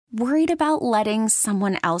Worried about letting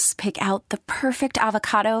someone else pick out the perfect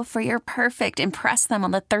avocado for your perfect impress them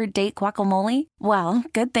on the third date guacamole? Well,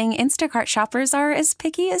 good thing Instacart shoppers are as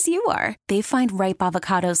picky as you are. They find ripe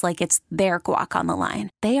avocados like it's their guac on the line.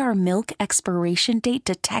 They are milk expiration date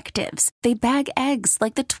detectives. They bag eggs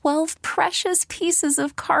like the 12 precious pieces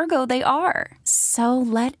of cargo they are. So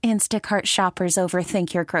let Instacart shoppers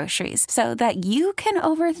overthink your groceries so that you can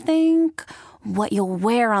overthink what you'll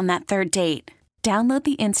wear on that third date. Download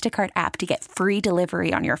the Instacart app to get free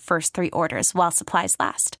delivery on your first 3 orders while supplies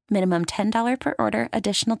last. Minimum $10 per order.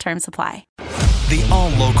 Additional terms apply. The All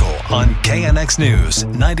Local on KNX News,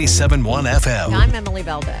 97.1 FM. I'm Emily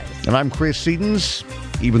Valdez. And I'm Chris Sedens.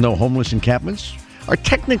 Even though homeless encampments are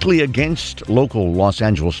technically against local Los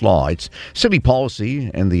Angeles law, it's city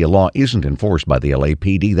policy, and the law isn't enforced by the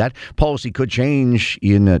LAPD. That policy could change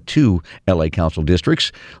in 2 LA council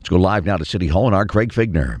districts. Let's go live now to City Hall and our Craig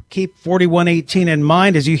Figner. Keep 4118 in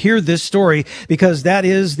mind as you hear this story, because that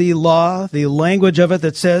is the law, the language of it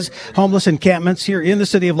that says homeless encampments here in the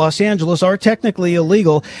city of Los Angeles are technically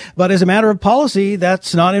illegal. But as a matter of policy,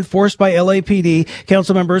 that's not enforced by LAPD.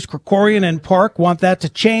 Council members Krikorian and Park want that to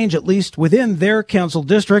change, at least within their council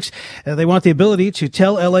districts. They want the ability to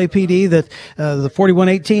tell LAPD that the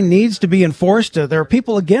 4118 needs to be enforced. There are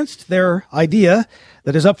people against their idea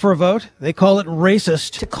that is up for a vote. They call it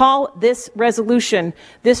racist. To call this resolution,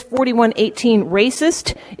 this 4118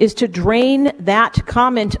 racist, is to drain that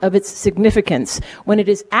comment of its significance. When it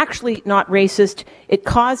is actually not racist,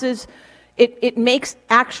 it makes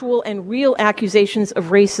actual and real accusations of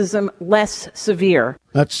racism less severe.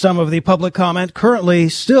 That's some of the public comment currently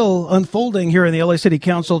still unfolding here in the LA City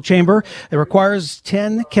Council chamber. It requires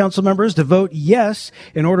 10 council members to vote yes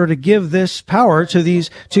in order to give this power to these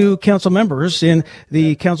 2 council members in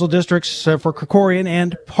the council districts for Krikorian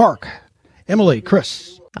and Park. Emily,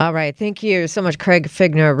 Chris. All right. Thank you so much, Craig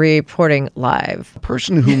Figner, reporting live. A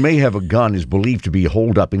person who may have a gun is believed to be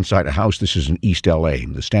holed up inside a house. This is in East LA.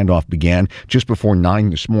 The standoff began just before 9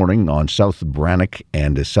 this morning on South Brannock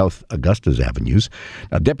and South Augustus Avenues.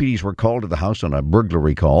 Now, deputies were called to the house on a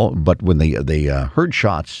burglary call, but when they heard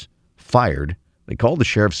shots fired, they called the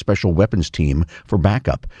sheriff's special weapons team for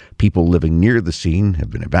backup. People living near the scene have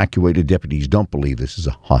been evacuated. Deputies don't believe this is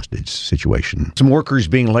a hostage situation. Some workers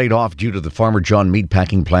being laid off due to the Farmer John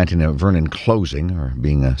meatpacking plant in Vernon closing are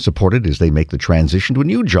being supported as they make the transition to a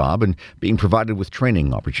new job and being provided with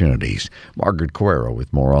training opportunities. Margaret Correro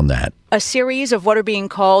with more on that. A series of what are being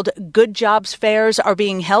called Good Jobs fairs are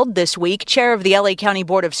being held this week. Chair of the LA County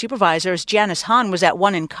Board of Supervisors, Janice Hahn, was at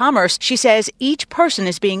one in Commerce. She says each person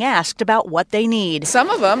is being asked about what they need. Some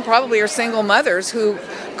of them probably are single mothers who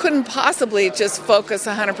couldn't possibly just focus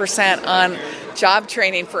 100% on job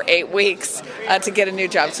training for 8 weeks to get a new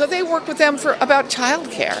job. So they work with them about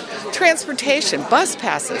childcare, transportation, bus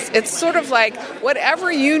passes. It's sort of like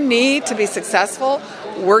whatever you need to be successful,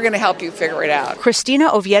 we're going to help you figure it out.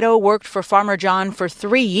 Christina Oviedo worked for Farmer John for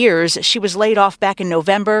 3 years. She was laid off back in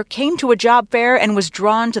November, came to a job fair, and was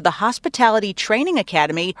drawn to the Hospitality Training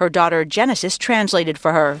Academy. Her daughter Genesis translated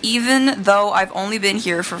for her. Even though I've only been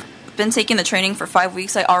taking the training for 5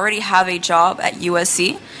 weeks, I already have a job at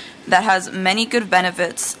USC that has many good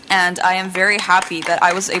benefits, and I am very happy that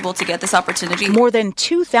I was able to get this opportunity. More than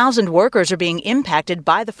 2,000 workers are being impacted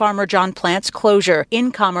by the Farmer John plant's closure.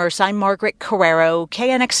 In Commerce, I'm Margaret Correro,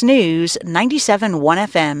 KNX News, 97.1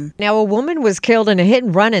 FM. Now, a woman was killed in a hit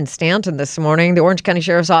and run in Stanton this morning. The Orange County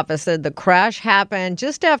Sheriff's Office said the crash happened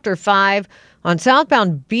just after 5 on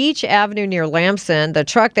southbound Beach Avenue near Lamson. The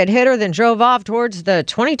truck that hit her then drove off towards the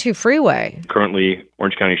 22 freeway. Currently,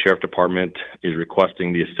 Orange County Sheriff Department is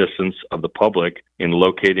requesting the assistance of the public in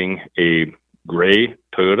locating a gray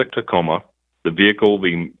Toyota Tacoma. The vehicle will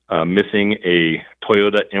be missing a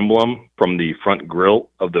Toyota emblem from the front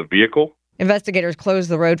grille of the vehicle. Investigators closed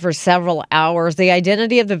the road for several hours. The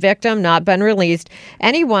identity of the victim not been released.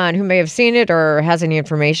 Anyone who may have seen it or has any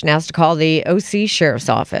information has to call the OC Sheriff's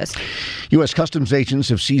Office. U.S. Customs agents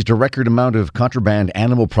have seized a record amount of contraband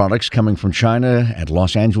animal products coming from China at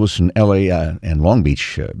Los Angeles and L.A. And Long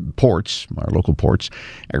Beach ports, our local ports.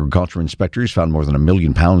 Agriculture inspectors found more than 1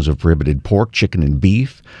 million pounds of prohibited pork, chicken, and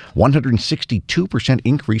beef, 162%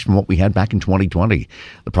 increase from what we had back in 2020.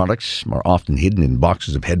 The products are often hidden in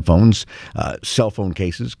boxes of headphones, cell phone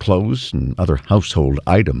cases, clothes, and other household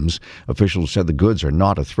items. Officials said the goods are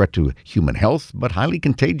not a threat to human health, but highly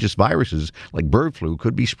contagious viruses like bird flu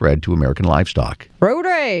could be spread to American livestock. Road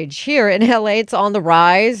rage here in LA, it's on the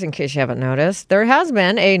rise, in case you haven't noticed. There has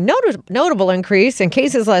been a notable increase in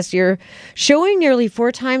cases last year, showing nearly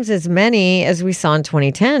 4 times as many as we saw in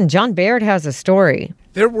 2010. John Baird has a story.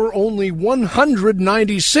 There were only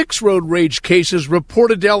 196 road rage cases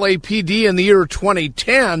reported to LAPD in the year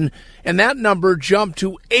 2010, and that number jumped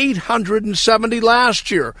to 870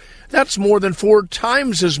 last year. That's more than 4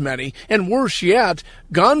 times as many, and worse yet,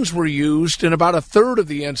 guns were used in about a third of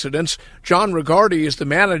the incidents. John Rigardi is the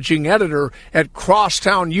managing editor at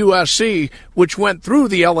Crosstown USC, which went through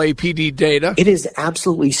the LAPD data. It is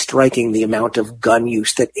absolutely striking the amount of gun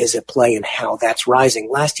use that is at play and how that's rising.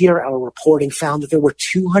 Last year, our reporting found that there were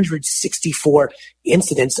 264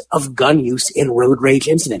 incidents of gun use in road rage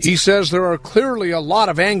incidents. He says there are clearly a lot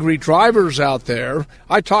of angry drivers out there.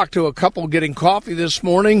 I talked to a couple getting coffee this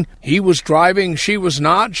morning. He was driving, she was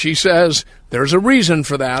not. She says there's a reason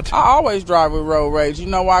for that. I always drive with road rage. You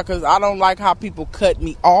know why? Because I don't like how people cut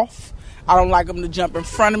me off. I don't like them to jump in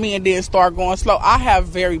front of me and then start going slow. I have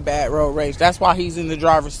very bad road rage. That's why he's in the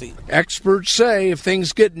driver's seat. Experts say if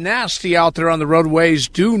things get nasty out there on the roadways,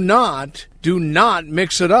 do not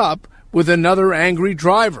mix it up with another angry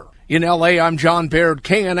driver. In L.A., I'm John Baird,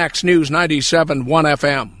 KNX News 97.1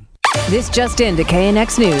 FM. This just into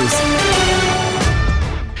KNX News.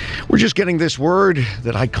 We're just getting this word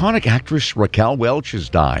that iconic actress Raquel Welch has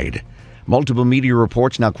died. Multiple media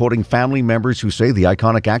reports now quoting family members who say the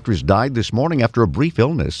iconic actress died this morning after a brief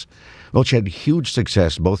illness. Welch had huge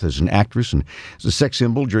success both as an actress and as a sex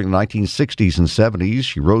symbol during the 1960s and 70s.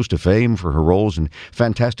 She rose to fame for her roles in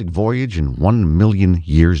Fantastic Voyage and 1 Million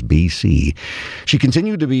Years BC. She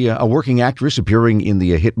continued to be a working actress, appearing in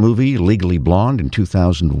the hit movie Legally Blonde in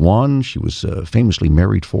 2001. She was famously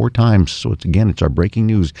married 4 times. So it's our breaking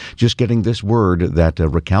news. Just getting this word that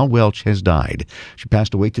Raquel Welch has died. She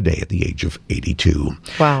passed away today at the age of 82.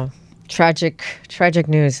 Wow. Tragic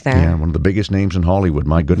news there. Yeah, one of the biggest names in Hollywood.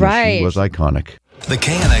 My goodness, right. She was iconic. The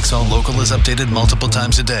KNX All Local is updated multiple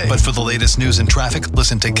times a day. But for the latest news and traffic,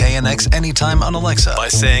 listen to KNX anytime on Alexa by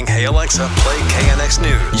saying, "Hey Alexa, play KNX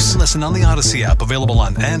News." You can listen on the Odyssey app, available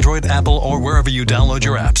on Android, Apple, or wherever you download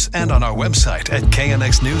your apps, and on our website at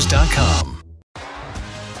knxnews.com.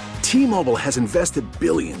 T-Mobile has invested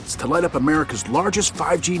billions to light up America's largest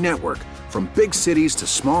 5G network, from big cities to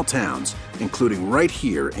small towns, including right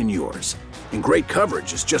here in yours. And great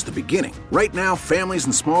coverage is just the beginning. Right now, families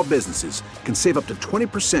and small businesses can save up to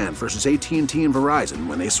 20% versus AT&T and Verizon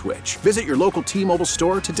when they switch. Visit your local T-Mobile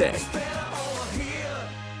store today.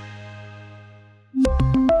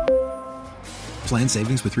 Plan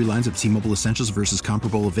savings with 3 lines of T-Mobile Essentials versus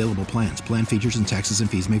comparable available plans. Plan features and taxes and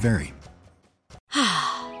fees may vary.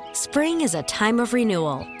 Spring is a time of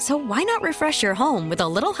renewal, so why not refresh your home with a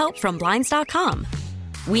little help from Blinds.com?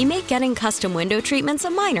 We make getting custom window treatments a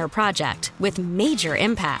minor project with major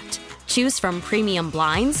impact. Choose from premium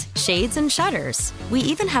blinds, shades, and shutters. We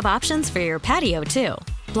even have options for your patio, too.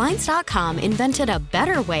 Blinds.com invented a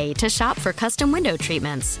better way to shop for custom window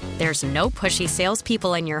treatments. There's no pushy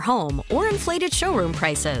salespeople in your home or inflated showroom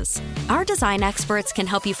prices. Our design experts can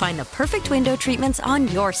help you find the perfect window treatments on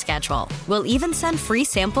your schedule. We'll even send free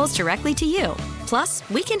samples directly to you. Plus,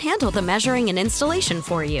 we can handle the measuring and installation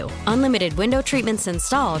for you. Unlimited window treatments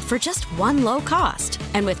installed for just one low cost.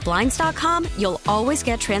 And with Blinds.com, you'll always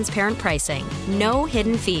get transparent pricing. No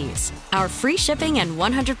hidden fees. Our free shipping and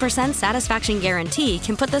 100% satisfaction guarantee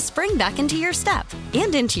can put the spring back into your step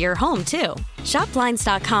and into your home, too. Shop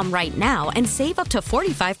Blinds.com right now and save up to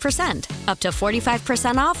 45%. Up to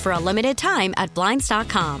 45% off for a limited time at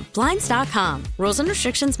Blinds.com. Blinds.com. Rules and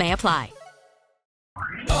restrictions may apply.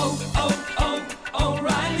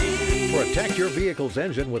 Protect your vehicle's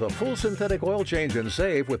engine with a full synthetic oil change and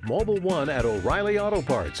save with Mobil 1 at O'Reilly Auto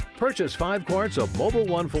Parts. Purchase 5 quarts of Mobil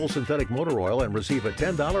 1 full synthetic motor oil and receive a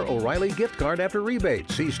 $10 O'Reilly gift card after rebate.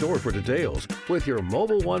 See store for details. With your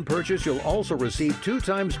Mobil 1 purchase, you'll also receive 2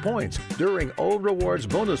 times points during O Rewards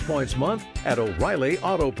Bonus Points Month at O'Reilly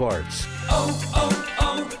Auto Parts.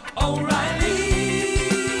 O'Reilly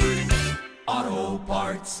Auto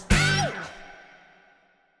Parts.